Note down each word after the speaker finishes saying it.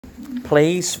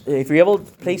Please, if you're able,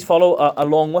 please follow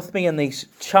along with me in these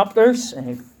chapters,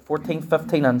 14,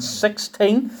 15 and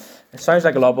 16. It sounds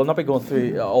like a lot. We'll not be going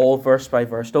through all verse by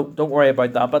verse. Don't worry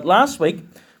about that. But last week,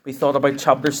 we thought about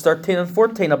chapters 13 and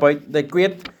 14, about the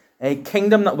great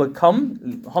kingdom that would come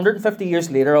 150 years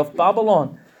later of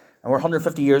Babylon. And we're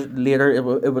 150 years later,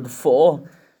 it would fall.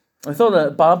 I thought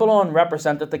that Babylon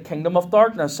represented the kingdom of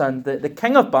darkness, and the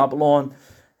king of Babylon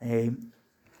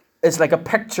is like a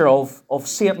picture of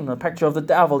Satan, a picture of the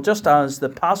devil, just as the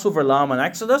Passover lamb in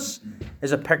Exodus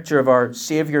is a picture of our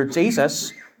Saviour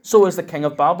Jesus. So is the king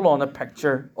of Babylon a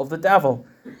picture of the devil,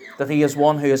 that he is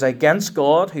one who is against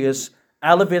God, who has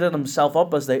elevated himself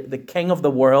up as the king of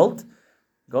the world.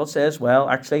 God says, well,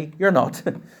 actually, you're not.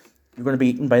 You're going to be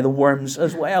eaten by the worms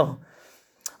as well.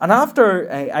 And after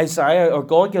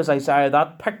God gives Isaiah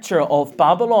that picture of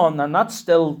Babylon, and that's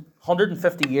still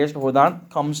 150 years before that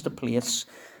comes to place,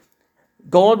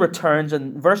 God returns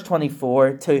in verse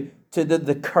 24 to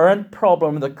the current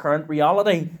problem, the current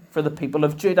reality for the people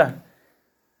of Judah.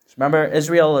 Remember,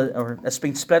 Israel, it's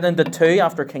been split into two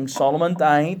after King Solomon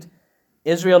died.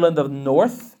 Israel in the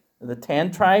north, the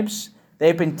 10 tribes,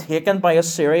 they've been taken by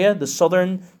Assyria. The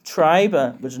southern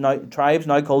tribe, which is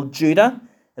now called Judah,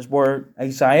 is where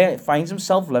Isaiah finds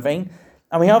himself living.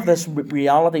 And we have this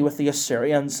reality with the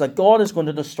Assyrians that God is going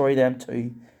to destroy them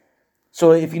too.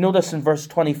 So if you notice in verse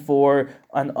 24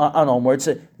 and onwards,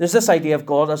 there's this idea of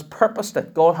God has purposed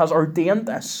it. God has ordained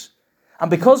this. And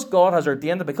because God has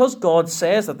ordained it, because God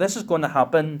says that this is going to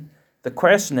happen, the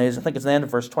question is, I think it's the end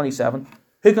of verse 27,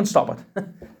 who can stop it?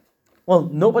 Well,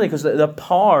 nobody, because the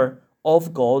power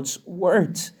of God's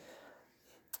word.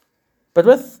 But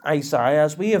with Isaiah,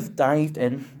 as we have dived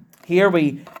in, here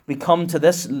we come to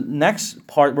this next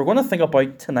part we're going to think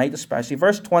about tonight, especially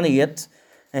verse 28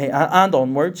 and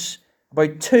onwards,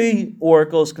 about two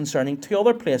oracles concerning two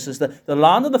other places, the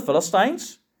land of the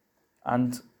Philistines,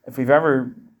 and if we've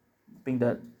ever been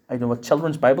to, a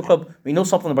children's Bible club, we know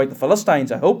something about the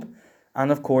Philistines, I hope,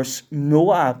 and of course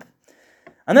Moab.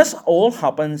 And this all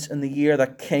happens in the year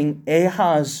that King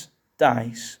Ahaz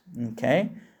dies. Okay?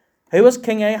 Who was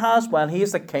King Ahaz? Well,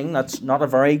 he's the king that's not a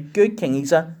very good king.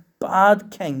 He's a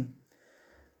bad king.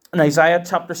 In Isaiah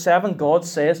chapter 7, God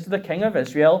says to the king of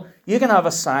Israel, you can have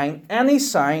a sign, any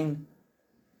sign,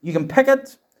 you can pick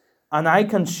it, and I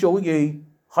can show you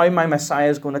how my Messiah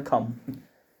is going to come.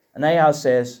 And Ahaz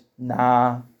says,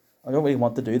 nah, I don't really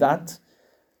want to do that.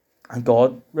 And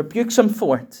God rebukes him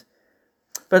for it.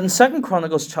 But in 2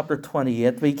 Chronicles chapter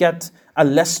 28, we get a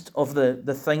list of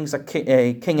the things that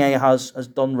King Ahaz has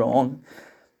done wrong.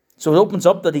 So it opens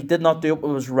up that he did not do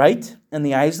what was right in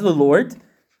the eyes of the Lord.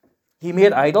 He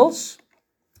made idols.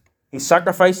 He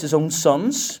sacrificed his own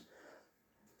sons.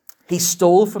 He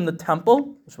stole from the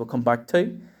temple, which we'll come back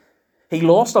to. He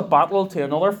lost a battle to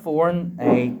another foreign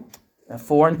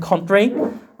country,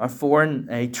 a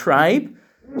foreign tribe,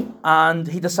 and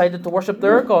he decided to worship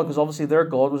their God, because obviously their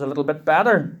God was a little bit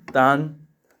better than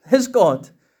his God.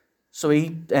 So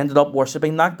he ended up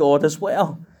worshipping that God as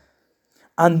well.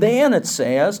 And then it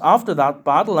says, after that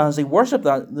battle, as he worshipped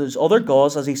those other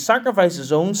gods, as he sacrificed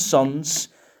his own sons,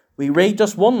 we read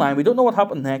just one line. We don't know what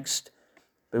happened next,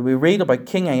 but we read about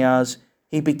King Ahaz.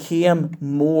 He became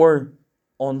more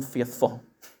unfaithful.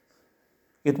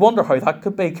 You'd wonder how that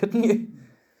could be, couldn't you?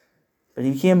 But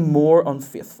he became more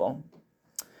unfaithful.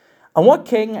 And what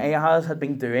King Ahaz had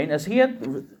been doing is he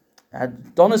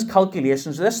had done his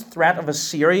calculations, this threat of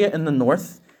Assyria in the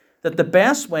north, that the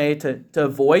best way to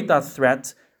avoid that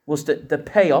threat was to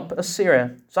pay up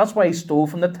Assyria. So that's why he stole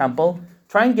from the temple,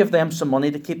 try and give them some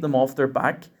money to keep them off their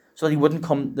back, so that he wouldn't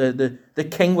come, the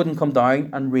king wouldn't come down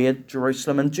and raid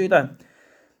Jerusalem and Judah.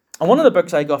 And one of the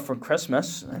books I got for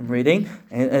Christmas, I'm reading,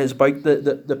 is about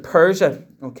the Persia,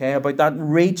 okay, about that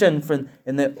region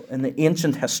in the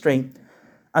ancient history.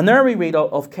 And there we read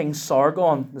of King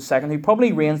Sargon II, who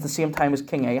probably reigns the same time as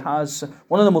King Ahaz,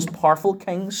 one of the most powerful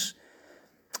kings.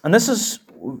 And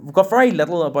we've got very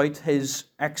little about his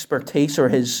expertise or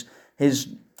his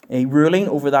ruling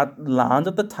over that land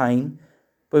at the time.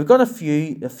 But we've got a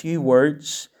few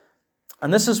words.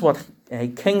 And this is what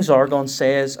King Sargon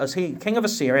says as king of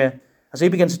Assyria, as he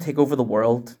begins to take over the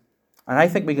world. And I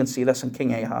think we can see this in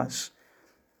King Ahaz.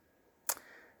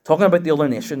 Talking about the other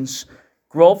nations,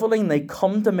 groveling, they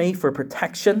come to me for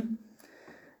protection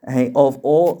of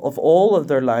all of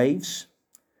their lives,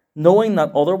 knowing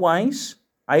that otherwise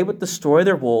I would destroy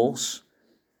their walls.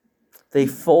 They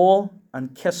fall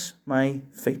and kiss my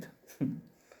feet.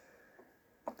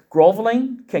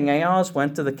 Groveling, King Ahaz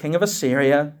went to the king of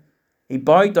Assyria. He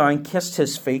bowed down, kissed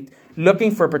his feet,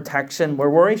 looking for protection.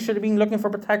 Where he should have been looking for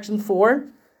protection for?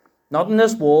 Not in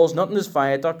his walls, not in his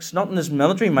viaducts, not in his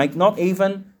military might, not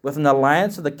even with an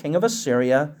alliance of the king of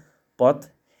Assyria, but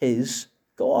his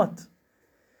God.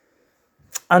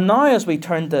 And now as we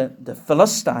turn to the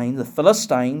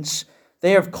Philistines,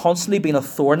 they have constantly been a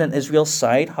thorn in Israel's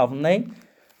side, haven't they?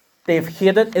 They've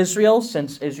hated Israel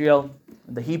since Israel,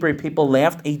 the Hebrew people,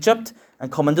 left Egypt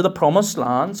and come into the promised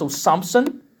land. So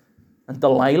Samson and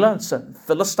Delilah, it's a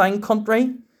Philistine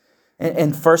country.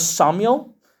 In 1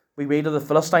 Samuel, we read of the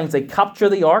Philistines. They capture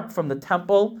the ark from the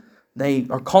temple. They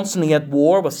are constantly at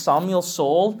war with Samuel,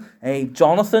 Saul,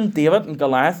 Jonathan, David, and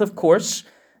Goliath, of course.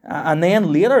 And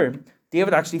then later,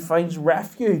 David actually finds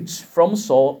refuge from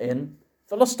Saul in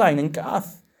Philistine, in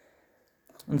Gath.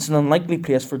 And it's an unlikely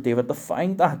place for David to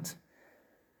find that.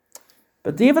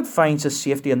 But David finds his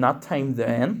safety in that time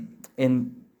then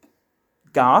in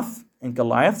Gath, in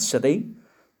Goliath city.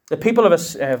 The people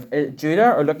of Judah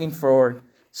are looking for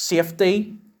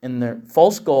safety in their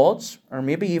false gods, or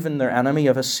maybe even their enemy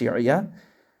of Assyria.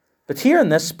 But here in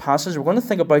this passage we're going to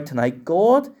think about tonight,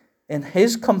 God in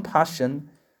his compassion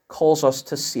calls us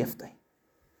to safety.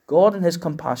 God in his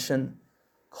compassion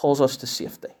calls us to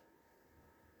safety.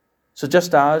 So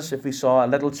just as if we saw a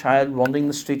little child running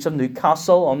the streets of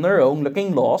Newcastle on their own,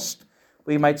 looking lost,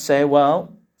 we might say,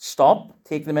 well, stop,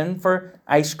 take them in for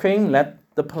ice cream, let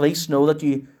the police know that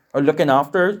you are looking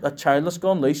after a child that's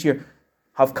gone loose. You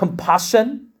have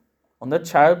compassion on the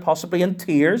child, possibly in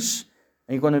tears,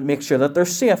 and you're going to make sure that they're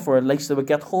safe, or at least they would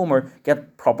get home or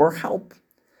get proper help.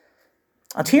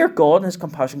 And here God in his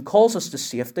compassion calls us to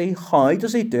safety. How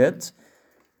does he do it?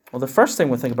 Well, the first thing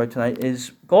we'll think about tonight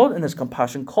is God in his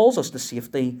compassion calls us to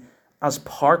safety as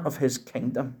part of his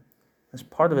kingdom. As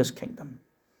part of his kingdom.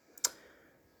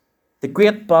 The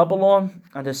great Babylon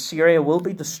and Assyria will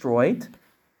be destroyed,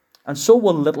 and so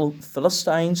will little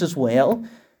Philistines as well.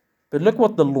 But look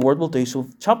what the Lord will do. So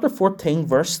chapter 14,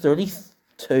 verse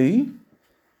 32,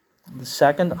 the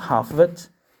second half of it,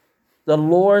 the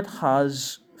Lord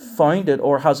has founded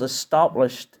or has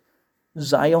established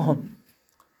Zion.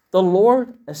 The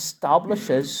Lord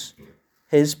establishes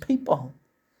his people.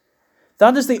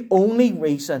 That is the only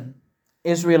reason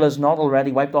Israel is not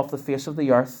already wiped off the face of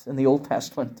the earth in the Old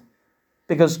Testament,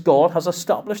 because God has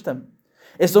established them.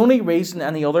 It's the only reason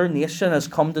any other nation has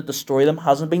come to destroy them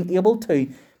hasn't been able to,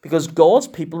 because God's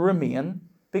people remain,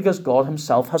 because God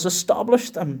himself has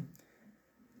established them.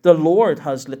 The Lord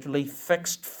has literally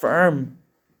fixed firm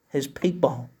his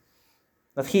people,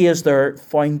 that he is their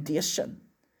foundation.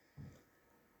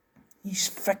 He's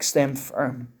fixed them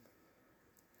firm.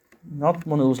 Not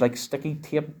one of those like sticky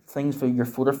tape things for your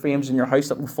photo frames in your house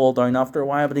that will fall down after a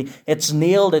while, but it's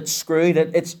nailed, it's screwed,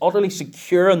 it's utterly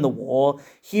secure in the wall.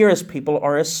 Here his people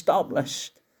are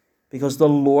established because the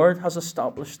Lord has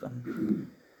established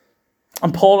them.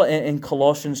 And Paul in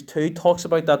Colossians 2 talks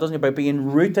about that, doesn't he? About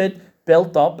being rooted,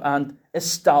 built up, and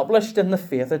established in the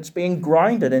faith. It's being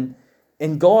grounded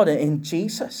in God, in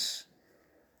Jesus.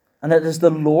 And it is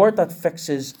the Lord that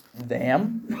fixes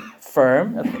them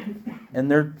firm in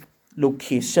their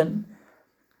location.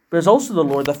 But it's also the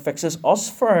Lord that fixes us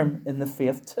firm in the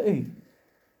faith too.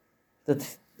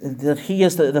 That he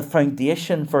is the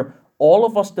foundation for all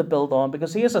of us to build on,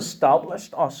 because he has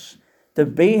established us to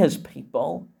be his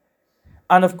people.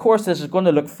 And of course, this is going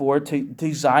to look forward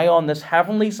to Zion, this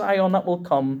heavenly Zion that will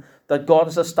come, that God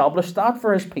has established that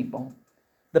for his people,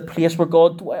 the place where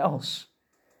God dwells.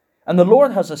 And the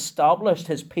Lord has established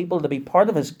his people to be part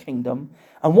of his kingdom.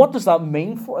 And what does that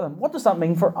mean for them? What does that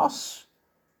mean for us?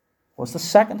 Well, it's the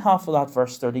second half of that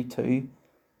verse 32,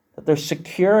 that there's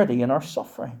security in our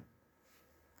suffering.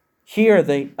 Here,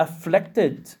 the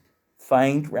afflicted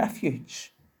find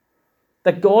refuge.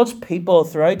 That God's people,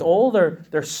 throughout all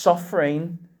their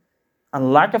suffering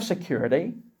and lack of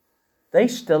security, they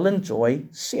still enjoy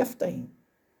safety.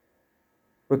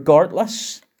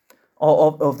 Regardless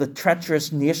of the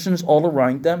treacherous nations all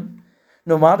around them,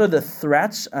 no matter the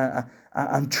threats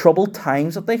and troubled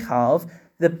times that they have,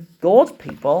 God's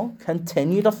people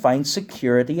continue to find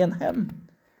security in him.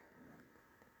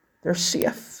 They're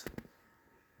safe.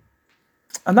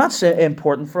 And that's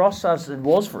important for us, as it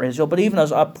was for Israel, but even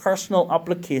as a personal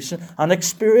application and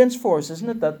experience for us, isn't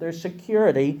it? That there's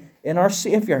security in our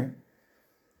Saviour.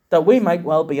 That we might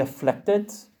well be afflicted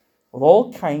with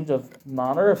all kinds of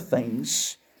manner of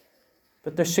things,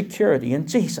 but there's security in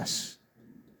Jesus.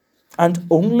 And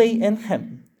only in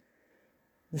him.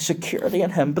 The security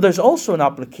in him. But there's also an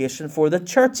application for the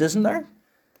church, isn't there?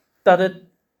 That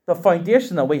the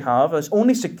foundation that we have, the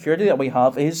only security that we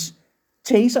have is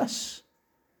Jesus.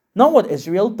 Not what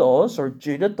Israel does, or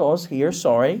Judah does here,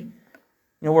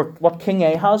 You know, what King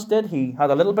Ahaz did, he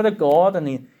had a little bit of God,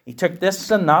 and he took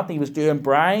this and that. He was doing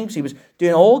bribes. He was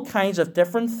doing all kinds of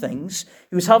different things.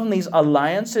 He was having these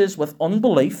alliances with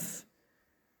unbelief,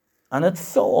 and it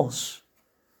falls.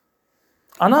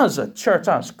 And as a church,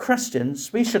 as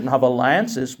Christians, we shouldn't have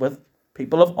alliances with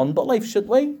people of unbelief, should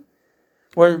we?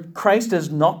 Where Christ is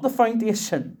not the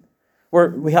foundation, where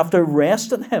we have to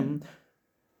rest in him.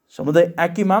 Some of the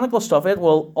ecumenical stuff, it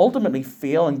will ultimately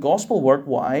fail in gospel work.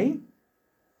 Why?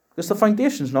 Because the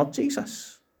foundation is not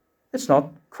Jesus. It's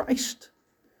not Christ.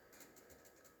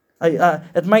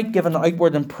 It might give an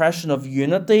outward impression of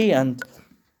unity and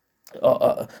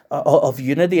an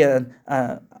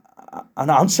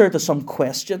answer to some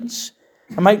questions.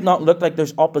 It might not look like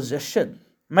there's opposition.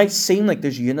 It might seem like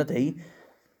there's unity.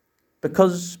 But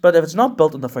if it's not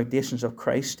built on the foundations of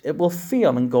Christ, it will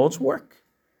fail in God's work.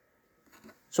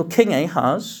 So King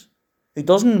Ahaz, who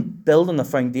doesn't build on the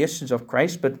foundations of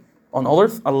Christ, but on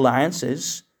other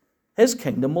alliances, his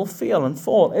kingdom will fail and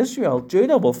fall. Israel,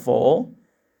 Judah will fall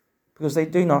because they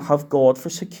do not have God for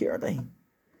security.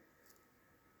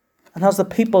 And as the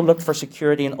people look for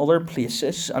security in other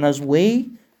places, and as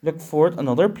we look for it in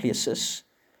other places,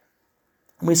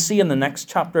 we see in the next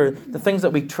chapter the things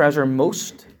that we treasure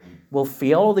most will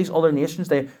fail. All these other nations,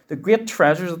 the great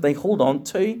treasures that they hold on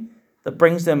to, that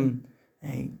brings them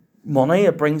money,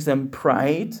 it brings them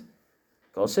pride.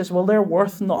 God says, well, they're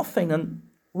worth nothing. And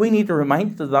we need to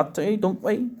remind of that too, don't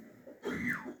we?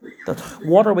 That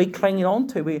what are we clinging on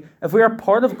to? If we are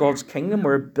part of God's kingdom,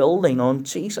 we're building on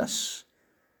Jesus.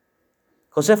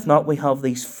 Because if not, we have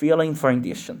these failing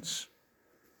foundations.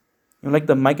 You know, like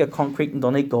the Micah concrete in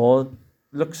Donegal,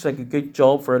 looks like a good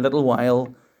job for a little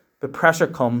while, but pressure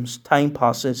comes, time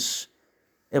passes,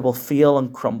 it will fail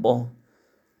and crumble.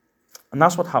 And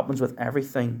that's what happens with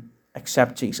everything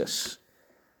except Jesus.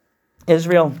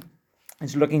 Israel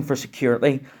is looking for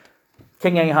security.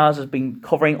 King Ahaz has been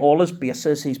covering all his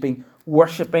bases. He's been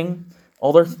worshipping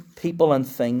other people and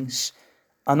things.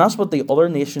 And that's what the other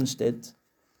nations did.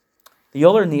 The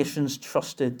other nations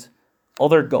trusted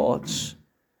other gods.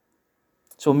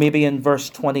 So maybe in verse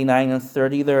 29 and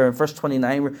 30 there, verse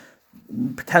 29, we're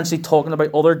potentially talking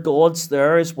about other gods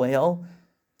there as well,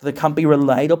 that can't be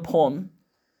relied upon.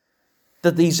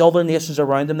 That these other nations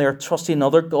around them, they are trusting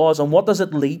other gods. And what does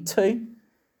it lead to?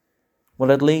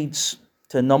 Well, it leads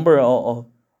to a number of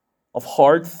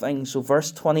hard things. So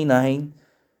verse 29,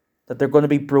 that they're going to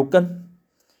be broken.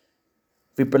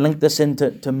 If we link this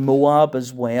into Moab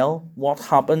as well, what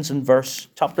happens in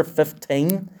chapter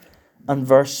 15 and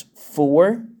verse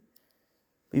 4?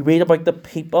 We read about the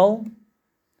people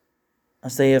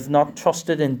as they have not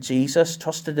trusted in Jesus,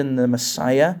 trusted in the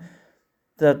Messiah,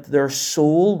 that their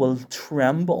soul will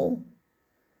tremble,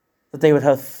 that they would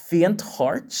have faint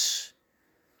hearts.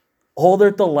 All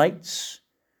their delights,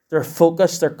 their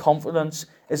focus, their confidence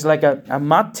is like a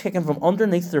mat taken from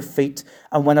underneath their feet,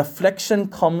 and when affliction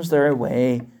comes their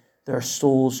way, their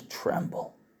souls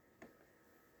tremble.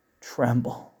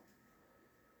 Tremble.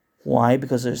 Why?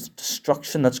 Because there's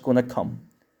destruction that's going to come.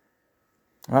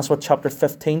 And that's what chapter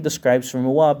 15 describes for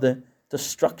Moab, the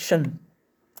destruction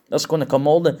that's going to come,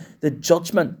 all the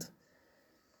judgment.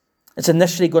 It's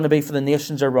initially going to be for the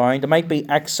nations around. It might be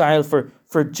exile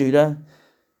for Judah,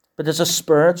 but it's a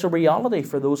spiritual reality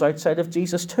for those outside of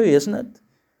Jesus too, isn't it?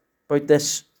 About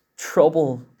this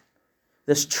trouble,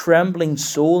 this trembling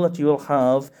soul that you will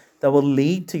have that will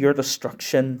lead to your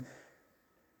destruction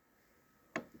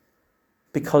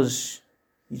because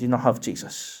you do not have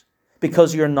Jesus.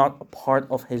 Because you're not a part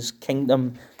of his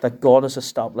kingdom that God has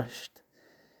established.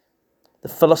 The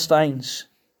Philistines,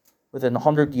 within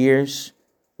 100 years,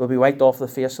 will be wiped off the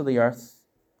face of the earth.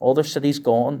 All their cities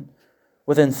gone.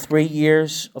 Within 3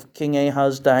 years of King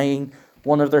Ahaz dying,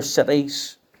 one of their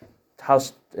cities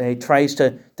tries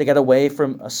to get away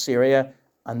from Assyria,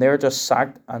 and they're just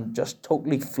sacked and just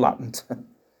totally flattened.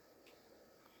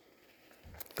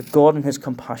 But God in his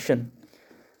compassion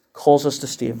calls us to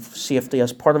safety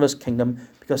as part of his kingdom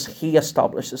because he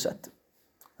establishes it.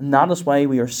 And that is why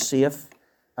we are safe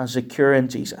and secure in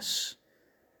Jesus.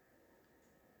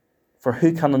 For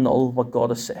who can annul what God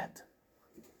has said?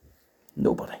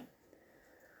 Nobody.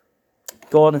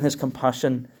 God in his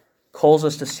compassion calls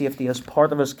us to safety as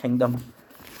part of his kingdom.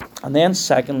 And then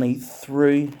secondly,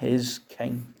 through his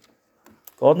king.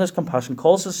 God in his compassion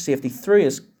calls us to safety through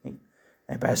his king,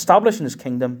 by establishing his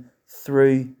kingdom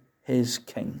through his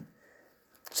king.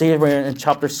 See, we're in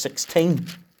chapter 16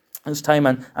 this time,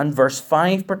 and verse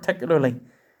 5 particularly.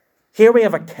 Here we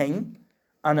have a king,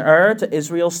 an heir to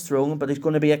Israel's throne, but he's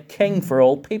going to be a king for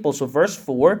all people. So verse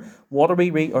 4, what are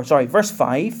we read? Verse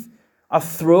 5, a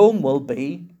throne will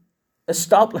be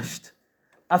established.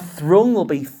 A throne will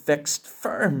be fixed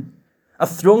firm. A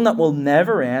throne that will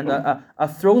never end. A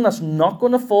throne that's not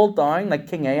going to fall down like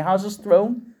King Ahaz's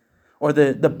throne, or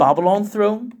the Babylon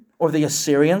throne, or the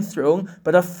Assyrian throne,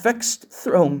 but a fixed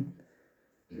throne.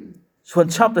 So in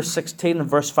chapter 16 and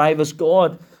verse 5, as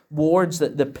God warns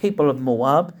the people of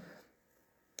Moab,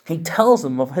 he tells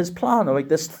them of his plan, about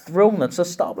this throne that's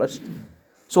established.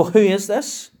 So who is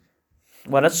this?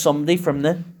 Well, it's somebody from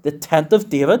the tent of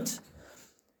David,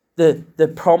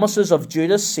 the promises of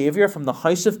Judah's Saviour from the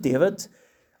house of David,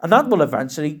 and that will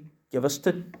eventually get us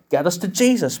to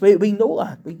Jesus. We know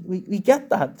that. We get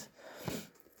that.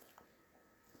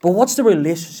 But what's the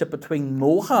relationship between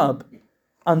Moab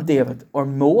and David, or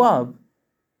Moab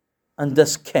and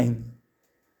this king?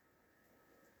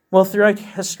 Well, throughout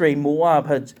history, Moab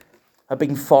had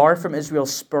been far from Israel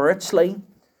spiritually.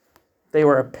 They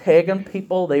were a pagan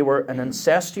people. They were an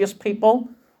incestuous people.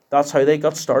 That's how they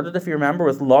got started, if you remember,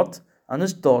 with Lot and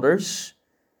his daughters.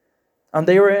 And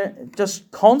they were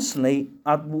just constantly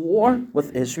at war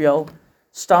with Israel,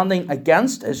 standing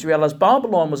against Israel. As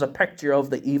Babylon was a picture of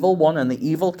the evil one and the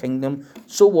evil kingdom,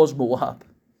 so was Moab,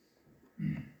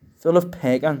 full of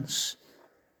pagans.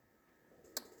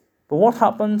 But what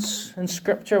happens in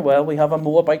Scripture? Well, we have a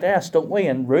Moabitess, don't we,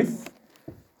 in Ruth,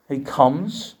 who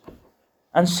comes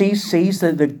and she sees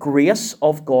the grace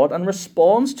of God and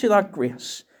responds to that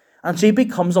grace. And she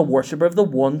becomes a worshipper of the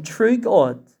one true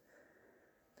God.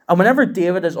 And whenever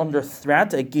David is under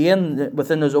threat, again,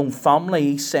 within his own family,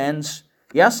 he sends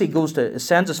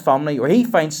his family, or he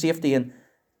finds safety in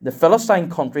the Philistine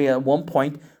country at one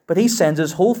point, but he sends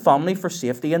his whole family for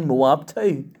safety in Moab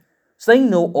too. So they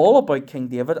know all about King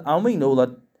David, and we know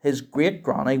that his great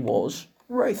granny was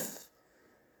Ruth.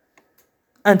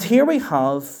 And here we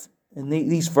have, in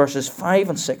these verses 5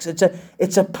 and 6,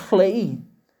 it's a plea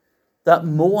that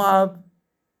Moab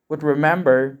would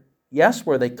remember, yes,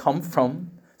 where they come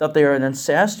from, that they are an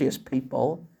incestuous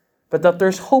people, but that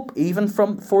there's hope even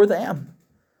for them.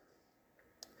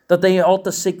 That they ought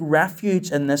to seek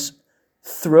refuge in this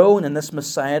throne, in this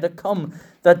Messiah to come.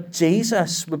 That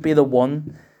Jesus would be the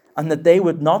one, and that they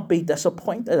would not be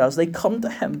disappointed as they come to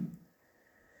him.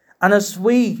 And as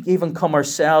we even come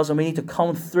ourselves, and we need to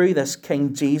come through this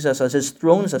King Jesus as his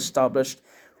throne is established,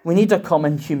 we need to come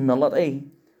in humility,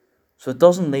 so it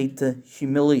doesn't lead to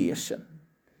humiliation.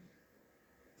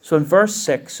 So in verse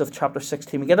 6 of chapter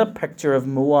 16, we get a picture of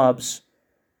Moab's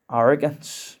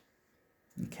arrogance.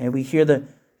 Okay, we hear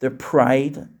their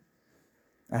pride,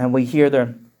 and we hear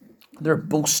their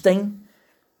boasting.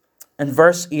 In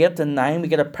verse 8 and 9, we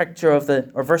get a picture of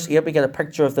verse 8, we get a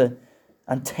picture of the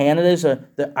antennas,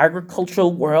 the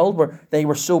agricultural world, where they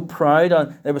were so proud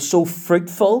and they were so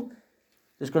fruitful.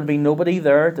 There's going to be nobody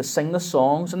there to sing the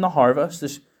songs in the harvest.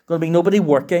 There's going to be nobody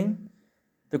working.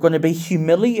 They're going to be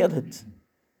humiliated.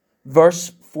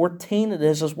 Verse 14 it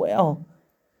is as well.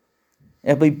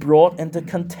 It'll be brought into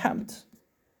contempt.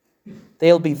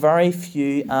 They'll be very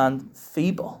few and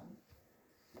feeble.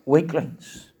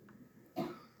 Weaklings.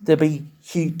 They'll be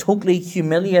totally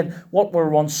humiliated. What were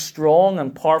once strong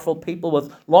and powerful people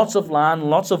with lots of land,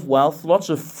 lots of wealth, lots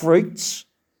of fruits,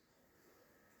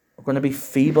 are going to be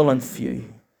feeble and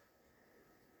few.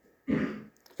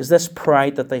 Because this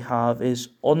pride that they have is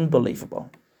unbelievable.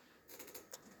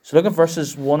 So look at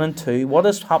verses 1 and 2. What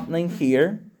is happening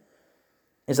here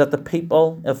is that the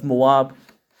people of Moab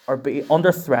are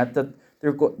under threat, that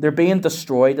they're being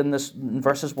destroyed in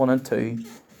verses 1 and 2.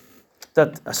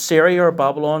 That Assyria or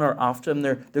Babylon are after them.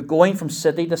 They're going from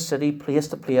city to city, place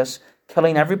to place,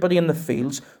 killing everybody in the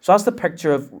fields. So that's the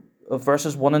picture of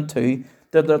verses 1 and 2.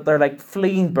 They're like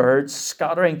fleeing birds,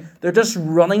 scattering. They're just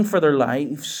running for their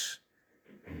lives.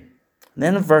 And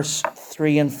then in verse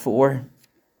 3 and 4,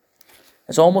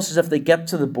 it's almost as if they get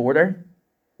to the border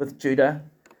with Judah,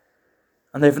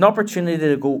 and they have an opportunity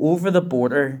to go over the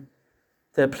border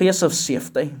to a place of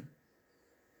safety,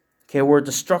 okay, where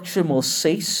destruction will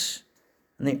cease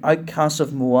and the outcasts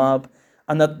of Moab,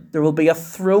 and that there will be a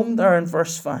throne there in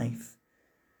verse 5.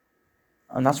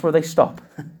 And that's where they stop.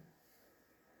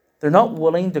 They're not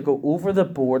willing to go over the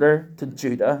border to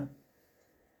Judah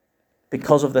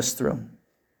because of this throne.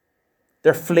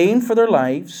 They're fleeing for their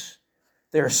lives.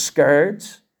 They're scared,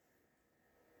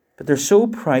 but they're so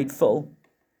prideful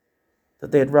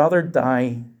that they'd rather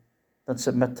die than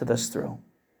submit to this throne.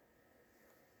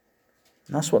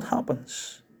 And that's what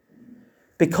happens.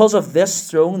 Because of this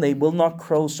throne, they will not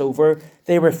cross over.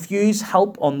 They refuse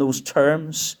help on those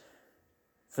terms,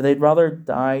 for they'd rather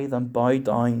die than bow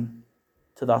down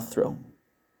to that throne.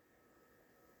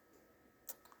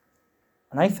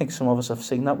 And I think some of us have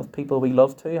seen that with people we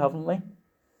love too, haven't we?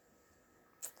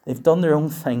 They've done their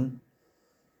own thing.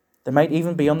 They might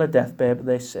even be on their deathbed, but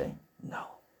they say, no,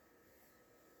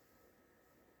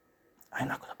 I'm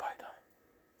not going to bow down.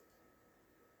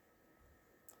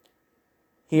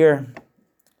 Here,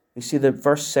 we see the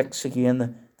verse 6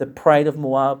 again, the pride of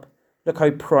Moab. Look how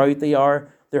proud they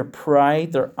are. Their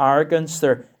pride, their arrogance,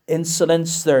 their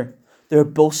insolence, their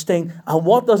boasting. And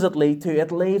what does it lead to?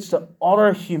 It leads to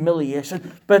utter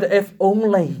humiliation. But if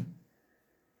only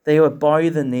they would bow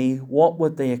the knee, what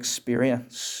would they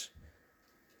experience?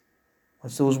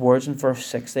 As those words in verse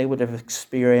 6, they would have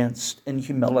experienced in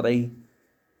humility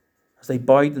as they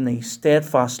bowed the knee,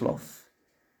 steadfast love.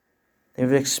 They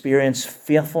would experience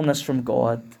faithfulness from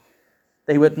God.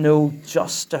 They would know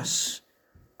justice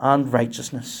and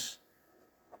righteousness.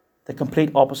 The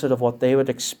complete opposite of what they would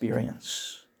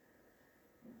experience.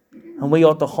 And we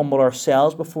ought to humble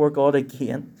ourselves before God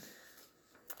again.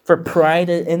 For pride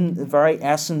in the very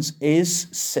essence is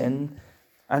sin.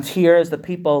 And here as the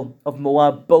people of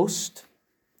Moab boast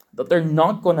that they're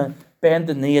not going to bend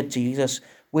the knee at Jesus,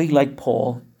 we, like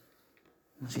Paul,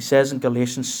 as he says in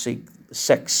Galatians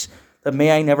 6, that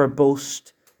may I never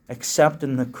boast except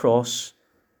in the cross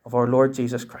of our Lord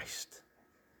Jesus Christ.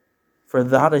 For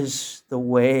that is the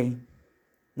way,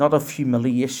 not of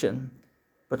humiliation,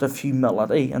 but of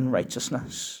humility and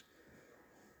righteousness.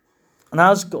 And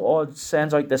as God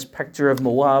sends out this picture of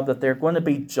Moab, that they're going to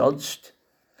be judged,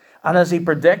 and as he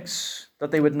predicts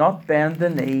that they would not bend the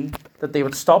knee, that they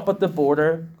would stop at the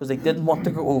border because they didn't want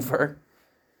to go over,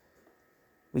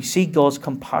 we see God's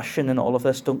compassion in all of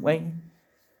this, don't we?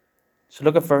 So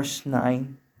look at verse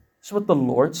 9. This is what the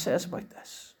Lord says about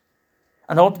this.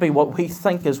 And it ought to be what we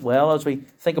think as well as we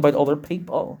think about other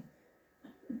people.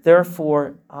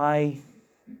 Therefore I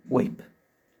weep.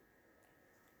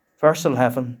 Verse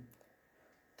 11.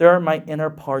 There my inner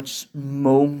parts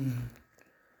moan.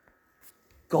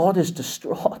 God is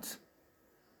distraught.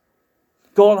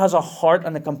 God has a heart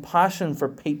and a compassion for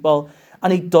people,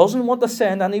 and he doesn't want to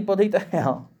send anybody to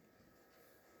hell.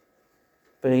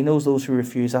 But he knows those who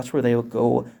refuse, that's where they will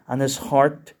go, and his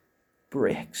heart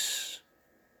breaks.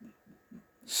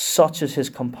 Such is his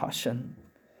compassion.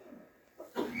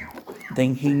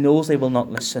 Then he knows they will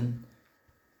not listen,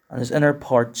 and his inner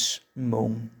parts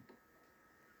moan.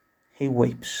 He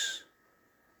weeps.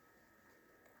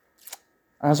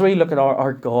 As we look at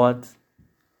our God,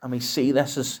 and we see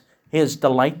this as his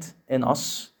delight in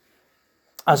us,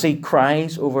 as he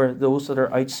cries over those that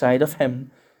are outside of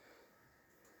him,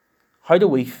 how do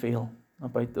we feel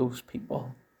about those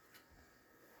people?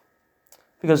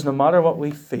 Because no matter what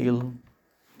we feel,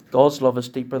 God's love is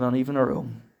deeper than even our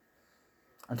own.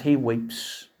 And he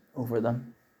weeps over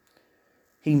them.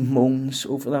 He moans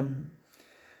over them.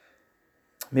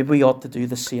 Maybe we ought to do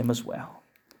the same as well.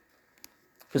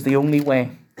 Because the only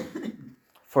way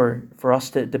for us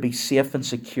to be safe and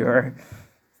secure,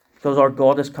 because our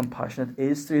God is compassionate,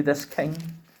 is through this King.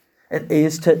 It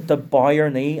is to bow our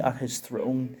knee at his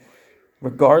throne,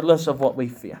 regardless of what we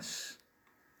face.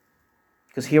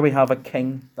 Because here we have a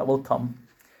King that will come,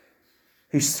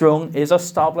 whose throne is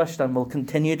established and will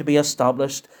continue to be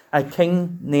established. A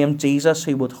King named Jesus,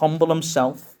 who would humble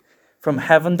himself from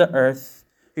heaven to earth,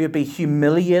 who would be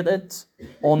humiliated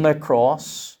on the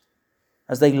cross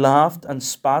as they laughed and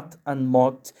spat and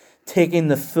mocked, taking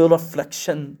the full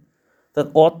affliction that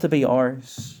ought to be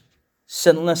ours,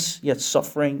 sinless yet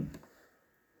suffering,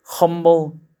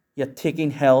 humble yet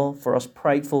taking hell for us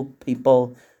prideful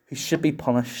people who should be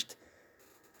punished,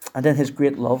 and in his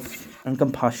great love and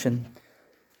compassion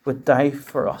would die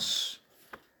for us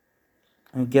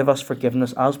and give us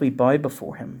forgiveness as we bow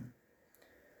before him.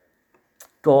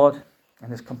 God, in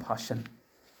his compassion,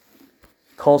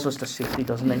 calls us to safety,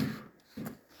 doesn't he?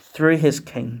 Through his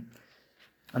King,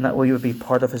 and that we would be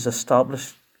part of his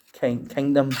established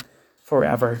kingdom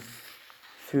forever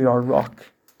through our rock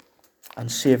and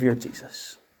Saviour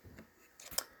Jesus.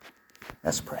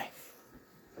 Let's pray.